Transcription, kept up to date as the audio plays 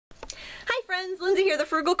friends, Lindsay here, the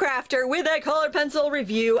Frugal Crafter, with a colored pencil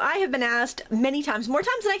review. I have been asked many times, more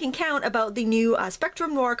times than I can count, about the new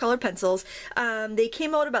Spectrum Noir colored pencils. They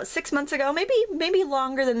came out about 6 months ago, maybe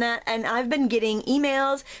longer than that, and I've been getting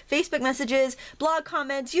emails, Facebook messages, blog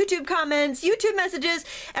comments, YouTube messages.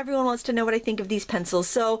 Everyone wants to know what I think of these pencils.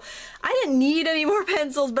 So I didn't need any more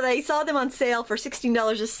pencils, but I saw them on sale for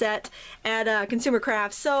 $16 a set at Consumer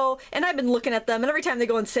Crafts. So, and I've been looking at them, and every time they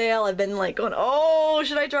go on sale, I've been like going, oh,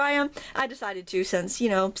 should I try them? I decided to, since, you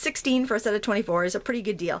know, 16 for a set of 24 is a pretty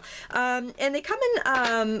good deal. And they come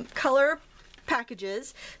in color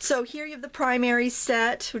packages. So here you have the primary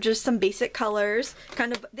set, which is some basic colors.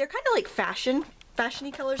 They're kind of like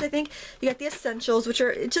fashiony colors, I think. You got the essentials, which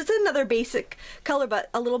are just another basic color, but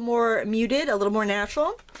a little more muted, a little more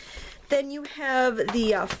natural. Then you have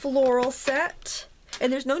the floral set.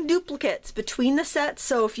 And there's no duplicates between the sets,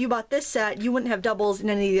 so if you bought this set, you wouldn't have doubles in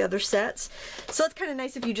any of the other sets. So it's kind of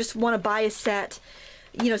nice if you just want to buy a set,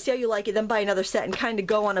 you know, see how you like it, then buy another set and kind of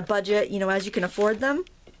go on a budget, you know, as you can afford them.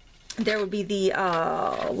 There would be the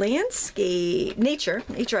nature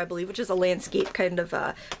I believe, which is a landscape kind of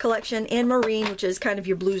collection, and marine, which is kind of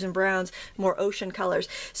your blues and browns, more ocean colors.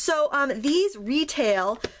 So these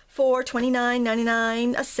retail for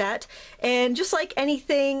 $29.99 a set, and just like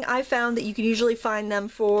anything, I found that you can usually find them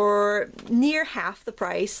for near half the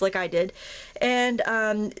price, like I did. And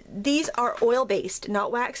these are oil-based,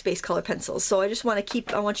 not wax-based color pencils. So I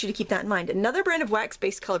want you to keep that in mind. Another brand of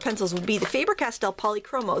wax-based color pencils would be the Faber Castell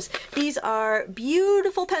Polychomos. These are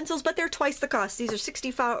beautiful pencils, but they're twice the cost. These are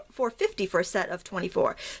 $64.50 for a set of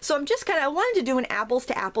 24. So I wanted to do an apples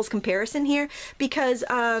to apples comparison here, because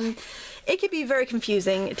it could be very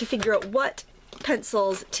confusing to figure out what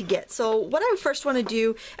pencils to get. So what I first want to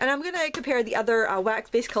do, and I'm going to compare the other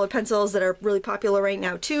wax-based colored pencils that are really popular right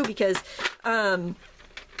now too, because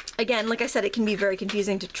again, like I said, it can be very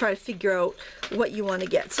confusing to try to figure out what you want to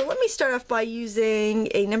get. So let me start off by using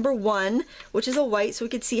a number 1, which is a white, so we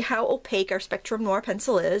can see how opaque our Spectrum Noir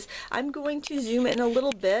pencil is. I'm going to zoom in a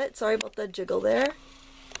little bit. Sorry about the jiggle there.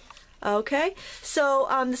 Okay, so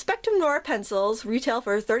the Spectrum Noir pencils retail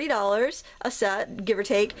for $30 a set, give or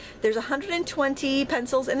take. There's 120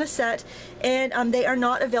 pencils in a set, and they are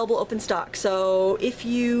not available open stock. So if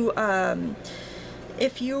you run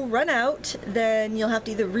out, then you'll have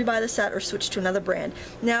to either rebuy the set or switch to another brand.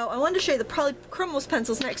 Now, I wanted to show you the Polychromos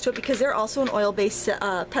pencils next to it, because they're also an oil-based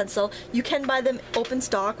pencil. You can buy them open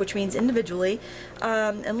stock, which means individually.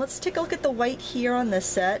 And let's take a look at the white here on this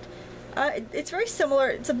set. It's very similar.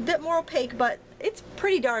 It's a bit more opaque, but it's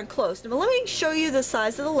pretty darn close. But let me show you the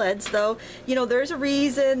size of the leads, though. You know, there's a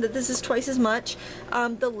reason that this is twice as much.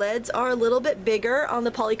 The leads are a little bit bigger on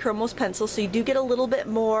the Polychromos pencil, so you do get a little bit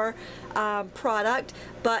more product,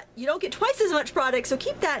 but you don't get twice as much product, so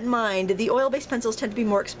keep that in mind. The oil-based pencils tend to be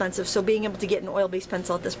more expensive, so being able to get an oil-based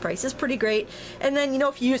pencil at this price is pretty great. And then, you know,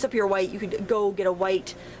 if you use up your white, you could go get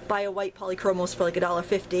buy a white Polychromos for like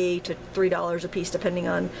 $1.50 to $3 a piece, depending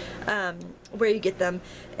on where you get them,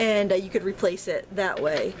 and you could replace it that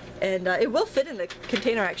way. And it will fit in the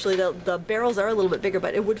container, actually. The barrels are a little bit bigger,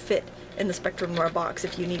 but it would fit in the Spectrum Noir box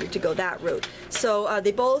if you needed to go that route. So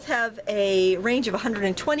they both have a range of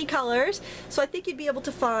 120 colors, so I think you'd be able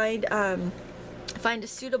to find a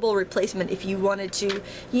suitable replacement if you wanted to,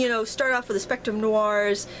 you know, start off with the Spectrum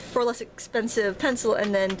Noirs for a less expensive pencil,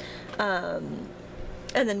 and then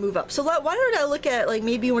move up. So why don't I look at like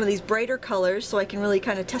maybe one of these brighter colors so I can really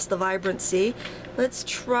kind of test the vibrancy. Let's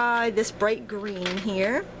try this bright green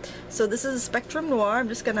here. So this is a Spectrum Noir. I'm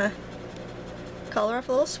just gonna color off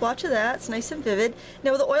a little swatch of that. It's nice and vivid.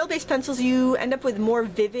 Now with the oil-based pencils, you end up with more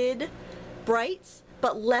vivid brights,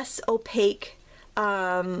 but less opaque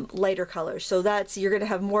lighter colors. So you're going to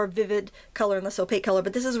have more vivid color and less opaque color,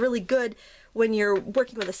 but this is really good when you're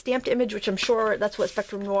working with a stamped image, which I'm sure that's what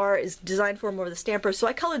Spectrum Noir is designed for, more of the stampers. So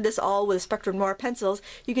I colored this all with Spectrum Noir pencils.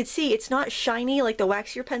 You can see it's not shiny like the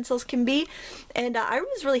waxier pencils can be, and I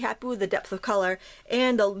was really happy with the depth of color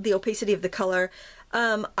and the opacity of the color.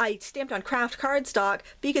 I stamped on craft cardstock,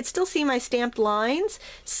 but you could still see my stamped lines,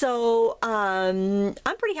 so I'm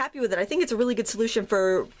pretty happy with it. I think it's a really good solution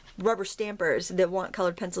for rubber stampers that want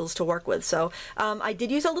colored pencils to work with. So I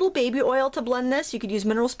did use a little baby oil to blend this. You could use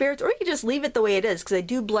mineral spirits, or you could just leave it the way it is, because they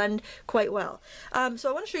do blend quite well. So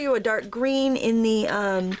I want to show you a dark green in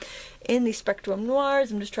the Spectrum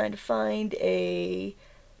Noirs. I'm just trying to find the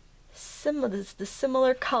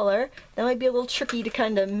similar color. That might be a little tricky to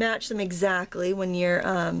kind of match them exactly when you're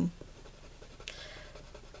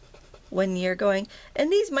when you're going.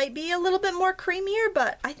 And these might be a little bit more creamier,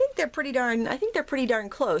 but I think they're pretty darn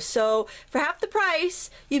close. So for half the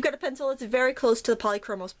price, you've got a pencil that's very close to the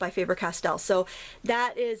Polychomos by Faber Castell. So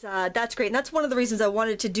that is that's great. And that's one of the reasons I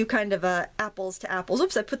wanted to do kind of a apples to apples.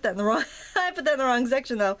 Oops, I put that in the wrong I put that in the wrong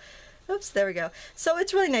section though. Oops, there we go. So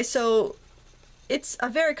it's really nice. So it's a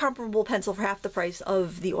very comparable pencil for half the price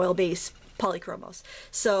of the oil-based Polychomos.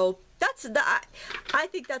 So I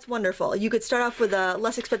think that's wonderful. You could start off with a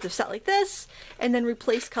less expensive set like this and then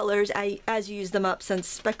replace colors as you use them up, since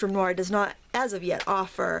Spectrum Noir does not, as of yet,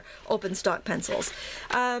 offer open stock pencils.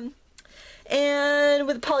 And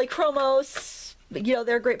with Polychomos, you know,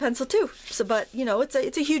 they're a great pencil too. So, but you know, it's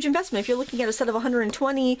a huge investment. If you're looking at a set of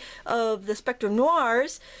 120 of the Spectrum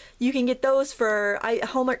Noirs, you can get those for,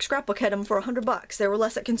 Hallmark Scrapbook had them for $100. They were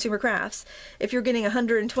less at Consumer Crafts. If you're getting a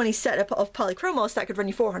 120 set of Polychomos, that could run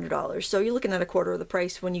you $400. So you're looking at a quarter of the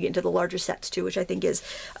price when you get into the larger sets too, which I think is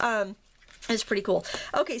pretty cool.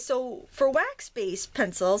 Okay, so for wax-based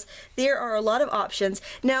pencils, there are a lot of options.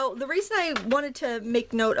 Now, the reason I wanted to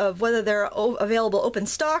make note of whether they're available open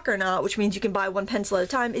stock or not, which means you can buy one pencil at a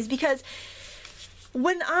time, is because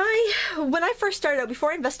when I first started out,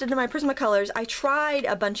 before I invested in my Prismacolors, I tried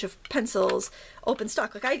a bunch of pencils open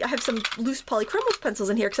stock. Like I have some loose Polychomos pencils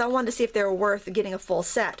in here because I wanted to see if they were worth getting a full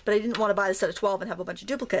set, but I didn't want to buy the set of 12 and have a bunch of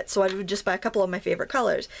duplicates, so I would just buy a couple of my favorite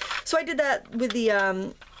colors. So I did that with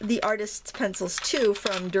the artist's pencils too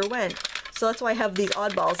from Derwent. So that's why I have these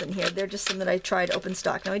oddballs in here. They're just some that I tried open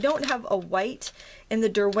stock. Now I don't have a white in the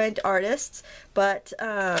Derwent artists, but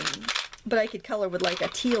I could color with like a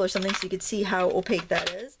teal or something so you could see how opaque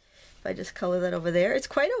that is. If I just color that over there, it's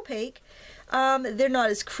quite opaque. They're not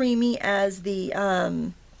as creamy as the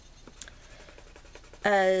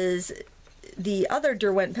other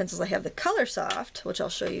Derwent pencils I have, the Coloursoft, which I'll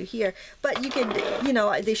show you here. But you could, you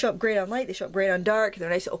know, they show up great on light, they show up great on dark. They're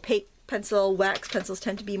nice opaque pencil. Wax pencils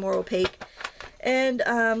tend to be more opaque. And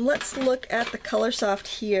let's look at the Coloursoft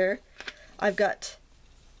here. I've got,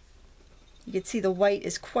 you can see the white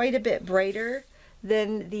is quite a bit brighter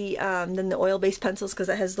than the oil-based pencils because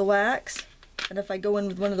it has the wax. And if I go in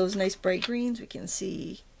with one of those nice bright greens, we can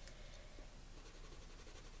see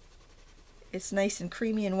it's nice and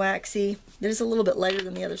creamy and waxy. It is a little bit lighter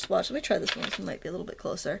than the other swatch. Let me try this one. This one might be a little bit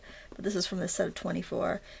closer. But this is from the set of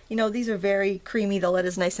 24. You know, these are very creamy. The lead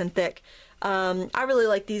is nice and thick. I really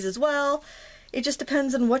like these as well. It just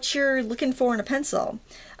depends on what you're looking for in a pencil.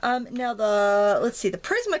 Now let's see, the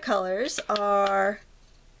Prismacolors are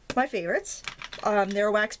my favorites. They're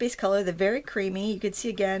a wax-based color. They're very creamy. You can see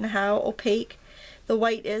again how opaque the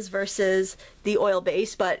white is versus the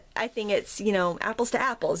oil-based, but I think it's, you know, apples to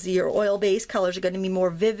apples. Your oil-based colors are going to be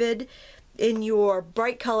more vivid. In your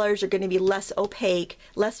bright colors are going to be less opaque,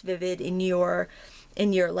 less vivid in your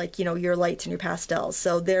like, you know, your lights and your pastels.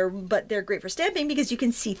 So they're great for stamping because you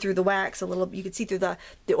can see through the wax a little. You can see through the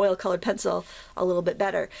oil colored pencil a little bit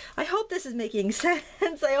better. I hope this is making sense.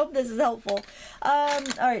 I hope this is helpful. All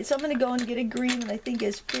right, so I'm going to go and get a green that I think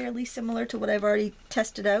is fairly similar to what I've already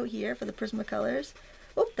tested out here for the Prismacolors.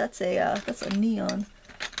 Oh, that's a neon.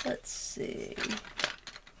 Let's see.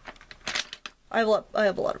 I have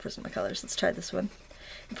a lot of Prismacolors. Let's try this one.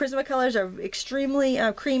 The Prismacolors are extremely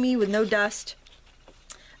creamy with no dust.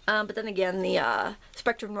 But then again, the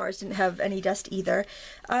Spectrum Noirs didn't have any dust either.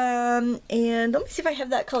 And let me see if I have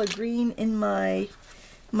that color green in my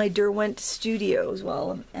Derwent Studio as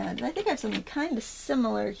well. And I think I have something kind of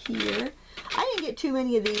similar here. I didn't get too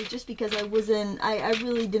many of these just because I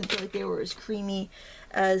really didn't feel like they were as creamy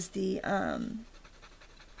as the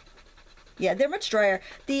yeah, they're much drier.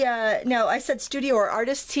 Now I said studio or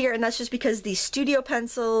artists here, and that's just because the studio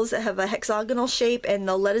pencils have a hexagonal shape and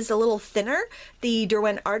the lead is a little thinner. The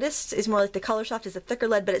Derwent Artists is more like the Coloursoft, is a thicker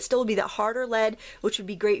lead, but it still would be that harder lead, which would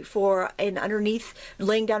be great for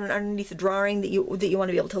laying down an underneath drawing that you want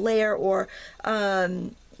to be able to layer, or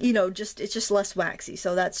you know, it's just less waxy.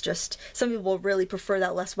 So that's just, some people really prefer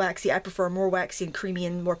that less waxy. I prefer more waxy and creamy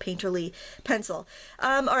and more painterly pencil.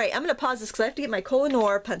 All right, I'm going to pause this because I have to get my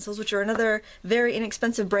Koh-i-noor pencils, which are another very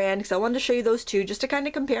inexpensive brand, because I wanted to show you those two just to kind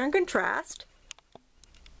of compare and contrast.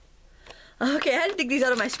 Okay, I had to dig these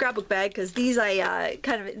out of my scrapbook bag because these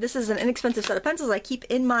this is an inexpensive set of pencils I keep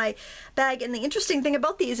in my bag, and the interesting thing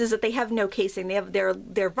about these is that they have no casing.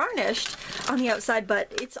 They're varnished on the outside,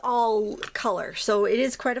 but it's all color, so it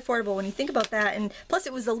is quite affordable when you think about that. And plus,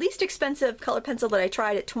 it was the least expensive color pencil that I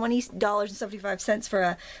tried at $20.75 for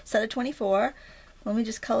a set of 24. Let me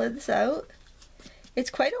just color this out. It's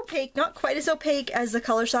quite opaque, not quite as opaque as the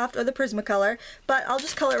Coloursoft or the Prismacolor, but I'll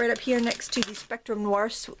just color it right up here next to the Spectrum Noir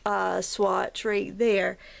swatch right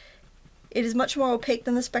there. It is much more opaque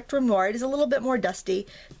than the Spectrum Noir. It is a little bit more dusty.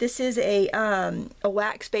 This is a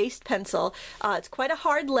wax-based pencil. It's quite a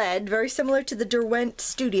hard lead, very similar to the Derwent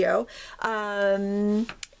Studio, and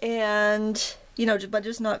you know, but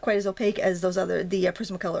just not quite as opaque as those other, the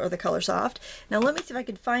Prismacolor or the Coloursoft. Now let me see if I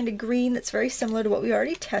can find a green that's very similar to what we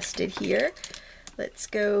already tested here. Let's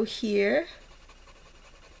go here.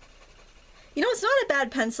 You know, it's not a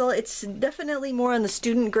bad pencil. It's definitely more on the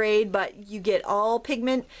student grade, but you get all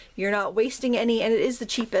pigment. You're not wasting any, and it is the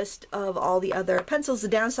cheapest of all the other pencils. The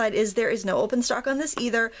downside is there is no open stock on this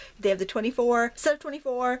either. They have the 24, set of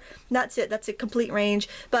 24. And that's it. That's a complete range.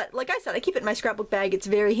 But like I said, I keep it in my scrapbook bag. It's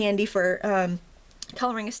very handy for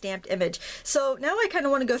coloring a stamped image. So now I kind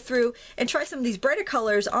of want to go through and try some of these brighter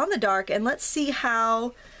colors on the dark, and let's see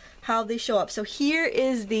how they show up. So here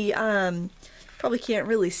is the probably can't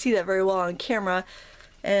really see that very well on camera.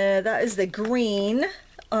 That is the green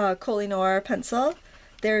Koh-i-noor pencil.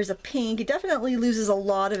 There's a pink. It definitely loses a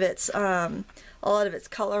lot of its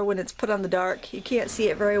color when it's put on the dark. You can't see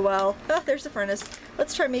it very well. Oh, there's the furnace.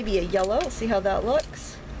 Let's try maybe a yellow. Let's see how that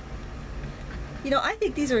looks. You know, I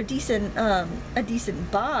think these are a decent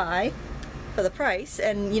buy for the price,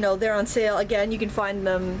 and you know, they're on sale. Again, you can find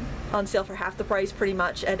them on sale for half the price pretty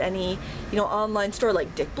much at any, you know, online store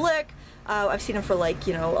like Dick Blick. I've seen them for like,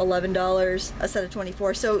 you know, $11 a set of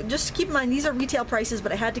 24. So just keep in mind, these are retail prices,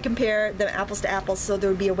 but I had to compare them apples to apples, so there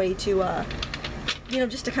would be a way to, you know,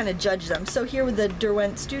 just to kind of judge them. So here with the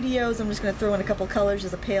Derwent Studios, I'm just going to throw in a couple colors.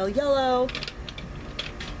 There's a pale yellow,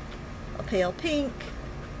 a pale pink.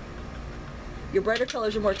 Your brighter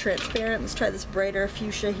colors are more transparent. Let's try this brighter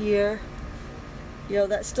fuchsia here. You know,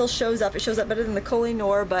 that still shows up. It shows up better than the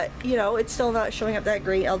Koh-i-noor, but you know, it's still not showing up that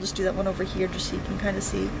great. I'll just do that one over here just so you can kind of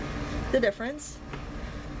see the difference.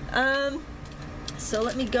 So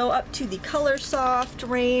let me go up to the Coloursoft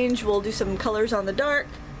range. We'll do some colors on the dark.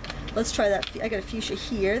 Let's try that. I got a fuchsia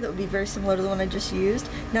here that would be very similar to the one I just used.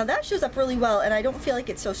 Now that shows up really well, and I don't feel like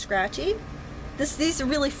it's so scratchy. These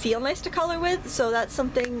really feel nice to color with, so that's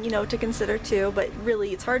something, you know, to consider too. But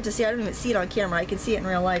really, it's hard to see. I don't even see it on camera. I can see it in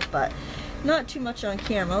real life, but not too much on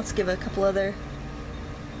camera. Let's give a couple other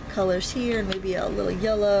colors here, and maybe a little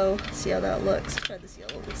yellow. See how that looks. Try this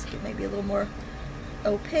yellow. Let's get maybe a little more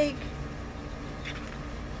opaque.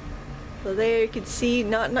 So there you can see,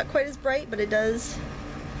 not quite as bright, but it does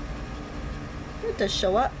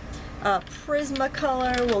show up.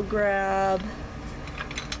 Prismacolor.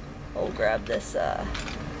 We'll grab this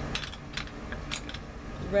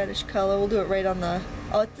reddish color. We'll do it right on the.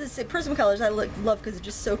 Oh, it's Prismacolors I love because it's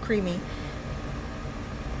just so creamy.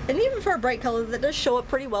 And even for a bright color, that does show up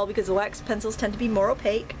pretty well because the wax pencils tend to be more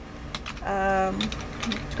opaque.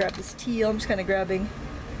 Let's grab this teal. I'm just kind of grabbing,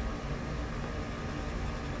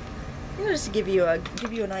 you know, just to give you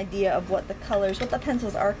an idea of what the colors, what the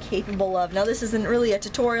pencils are capable of. Now, this isn't really a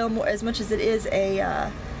tutorial as much as it is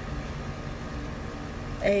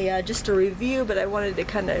just a review, but I wanted to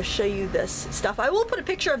kind of show you this stuff. I will put a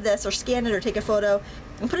picture of this or scan it or take a photo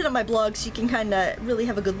and put it on my blog so you can kind of really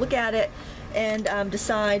have a good look at it and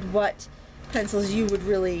decide what pencils you would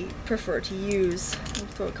really prefer to use. I'll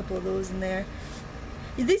throw a couple of those in there.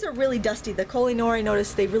 These are really dusty. The Koh-i-noor, I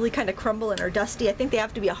noticed they really kind of crumble and are dusty. I think they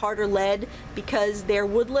have to be a harder lead because they're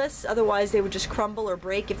woodless. Otherwise they would just crumble or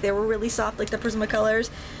break if they were really soft like the Prismacolors.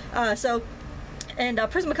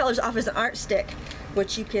 Prismacolors offers an art stick,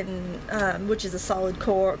 which you can, which is a solid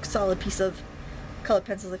piece of colored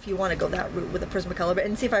pencils if you want to go that route with a Prismacolor. But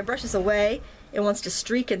and see, if I brush this away, it wants to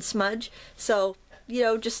streak and smudge. So, you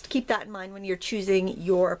know, just keep that in mind when you're choosing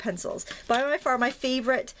your pencils. By far, my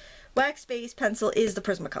favorite wax-based pencil is the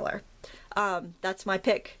Prismacolor. That's my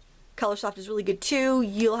pick. Coloursoft is really good too.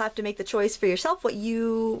 You'll have to make the choice for yourself what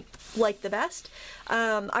you like the best.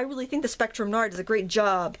 I really think the Spectrum Noir does a great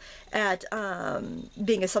job at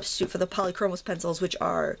being a substitute for the Polychomos pencils, which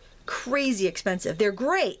are crazy expensive. They're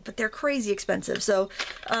great, but they're crazy expensive. So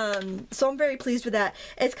so I'm very pleased with that.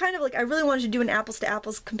 It's kind of like I really wanted to do an apples to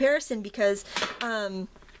apples comparison because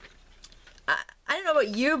I don't know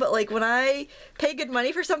about you, but like when I pay good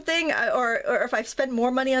money for something, or if I spend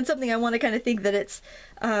more money on something, I want to kind of think that it's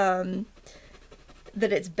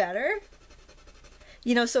better.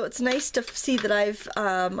 You know, so it's nice to see that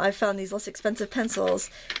I've found these less expensive pencils,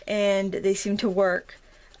 and they seem to work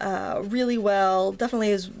really well.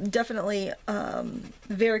 Definitely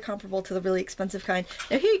very comparable to the really expensive kind.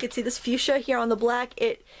 Now here you can see this fuchsia here on the black.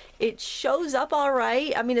 It shows up all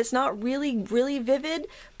right. I mean, it's not really vivid,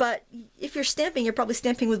 but if you're stamping, you're probably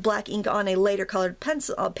stamping with black ink on a lighter colored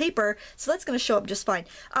pencil paper, so that's going to show up just fine.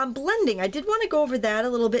 Blending, I did want to go over that a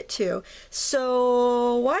little bit too.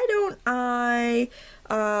 So why don't I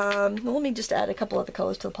Well, let me just add a couple other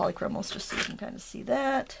colors to the Polychromos just so you can kind of see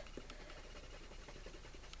that.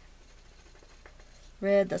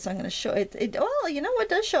 Red, that's not going to show it. Well, you know what,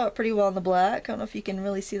 does show up pretty well in the black. I don't know if you can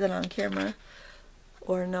really see that on camera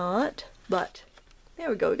or not, but there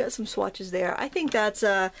we go. We got some swatches there. I think that's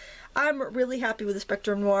I'm really happy with the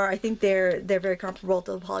Spectrum Noir. I think they're very comparable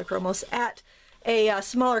to the Polychromos at a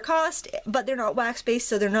smaller cost, but they're not wax based,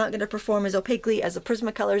 so they're not going to perform as opaquely as the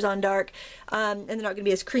Prismacolors on dark, and they're not going to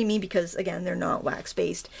be as creamy because, again, they're not wax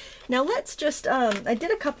based. Now let's just I did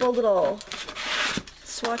a couple little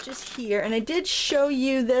swatches here, and I did show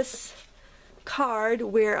you this card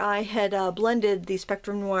where I had blended the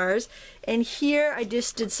Spectrum Noirs, and here I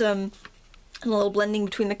just did some a little blending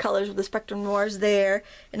between the colors with the Spectrum Noirs there,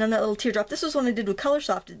 and on that little teardrop. This was one I did with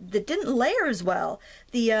Coloursoft that didn't layer as well.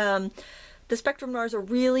 The Spectrum Noirs are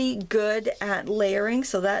really good at layering,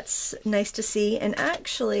 so that's nice to see. And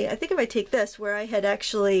actually, I think if I take this, where I had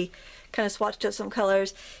actually kind of swatched out some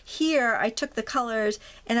colors, here I took the colors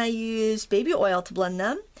and I used baby oil to blend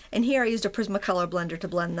them, and here I used a Prismacolor blender to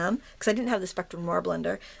blend them because I didn't have the Spectrum Noir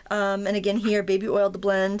blender. And again here, baby oil to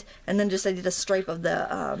blend, and then just I did a stripe of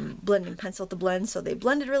the blending pencil to blend, so they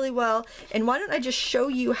blended really well. And why don't I just show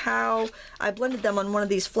you how I blended them on one of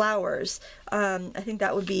these flowers? I think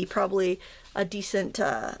that would be probably a decent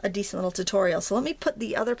little tutorial. So let me put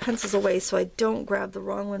the other pencils away so I don't grab the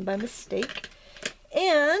wrong one by mistake.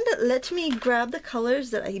 And let me grab the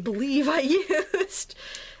colors that I believe I used.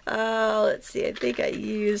 Let's see, I think I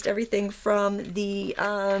used everything from the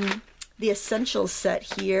Essentials set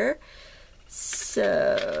here.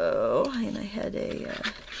 So, and I had I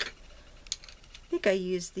think I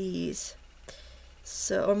used these.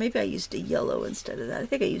 So, or maybe I used a yellow instead of that. I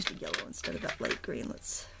think I used a yellow instead of that light green.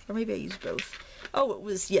 Or maybe I used both. Oh, it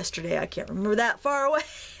was yesterday. I can't remember that far away,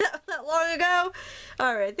 that long ago.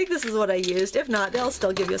 All right, I think this is what I used. If not, they'll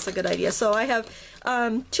still give us a good idea. So I have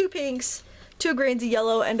 2 pinks, 2 grains of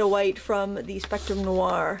yellow, and a white from the Spectrum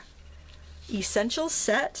Noir Essentials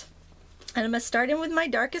set. And I'm going to start in with my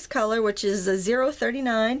darkest color, which is a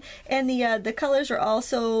 039. And the colors are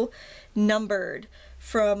also numbered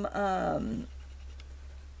from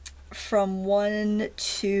 1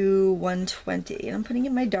 to 120, and I'm putting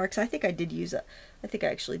in my darks. I think I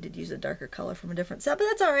actually did use a darker color from a different set, but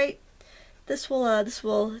that's all right. This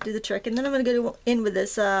will do the trick. And then I'm going to go in with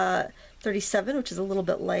this 37, which is a little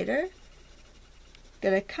bit lighter.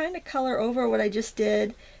 Gonna kind of color over what I just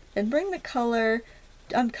did and bring the color.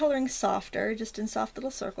 I'm coloring softer, just in soft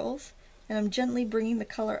little circles, and I'm gently bringing the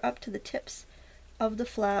color up to the tips of the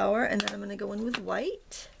flower, and then I'm going to go in with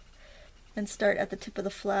white and start at the tip of the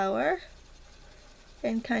flower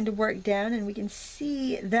and kind of work down, and we can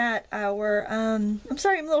see that our I'm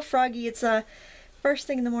sorry, I'm a little froggy, it's first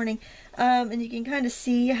thing in the morning, and you can kind of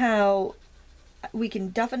see how we can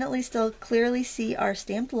definitely still clearly see our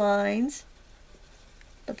stamped lines,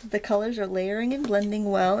 but the colors are layering and blending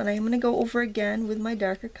well. And I'm going to go over again with my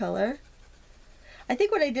darker color. I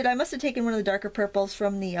think what I did, I must have taken one of the darker purples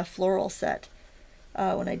from the floral set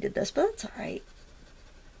when I did this, but that's alright.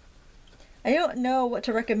 I don't know what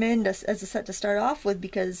to recommend as a set to start off with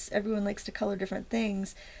because everyone likes to color different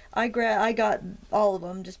things. I got all of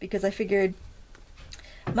them just because I figured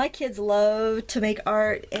my kids love to make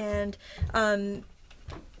art, and I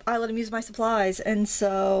let them use my supplies, and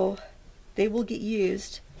so they will get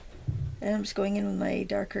used. And I'm just going in with my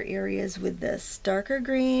darker areas with this darker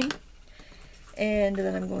green, and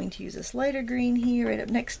then I'm going to use this lighter green here right up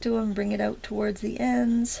next to them, bring it out towards the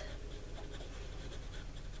ends.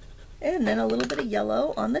 And then a little bit of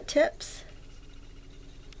yellow on the tips,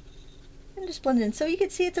 and just blend in. So you can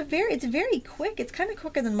see it's very quick. It's kind of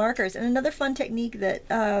quicker than markers. And another fun technique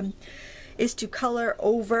that is to color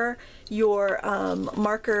over your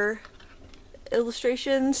marker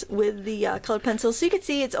illustrations with the colored pencils. So you can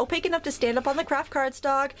see it's opaque enough to stand up on the craft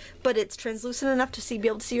cardstock, but it's translucent enough to be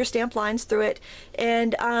able to see your stamp lines through it.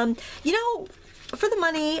 And you know, for the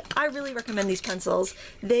money, I really recommend these pencils.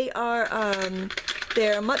 They are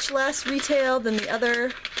they're much less retail than the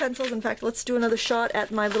other pencils. In fact, let's do another shot at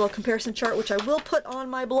my little comparison chart, which I will put on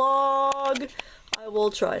my blog. I will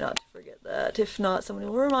try not to forget that. If not, somebody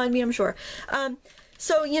will remind me, I'm sure.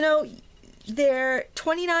 So, you know, they're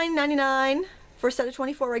 $29.99 for a set of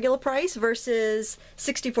 24 regular price versus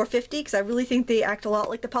 $64.50, because I really think they act a lot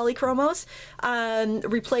like the Polychromos. I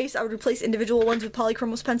would replace individual ones with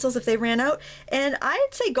Polychromos pencils if they ran out, and I'd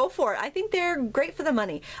say go for it. I think they're great for the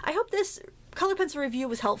money. I hope this color pencil review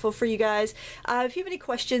was helpful for you guys. If you have any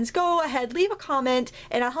questions, go ahead, leave a comment,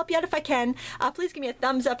 and I'll help you out if I can. Please give me a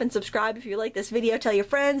thumbs up and subscribe if you like this video. Tell your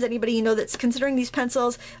friends, anybody you know that's considering these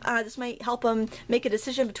pencils. This might help them make a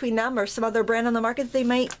decision between them or some other brand on the market that they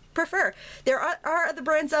might prefer. There are other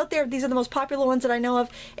brands out there. These are the most popular ones that I know of.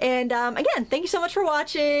 And again, thank you so much for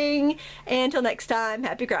watching. And until next time,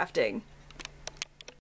 happy crafting.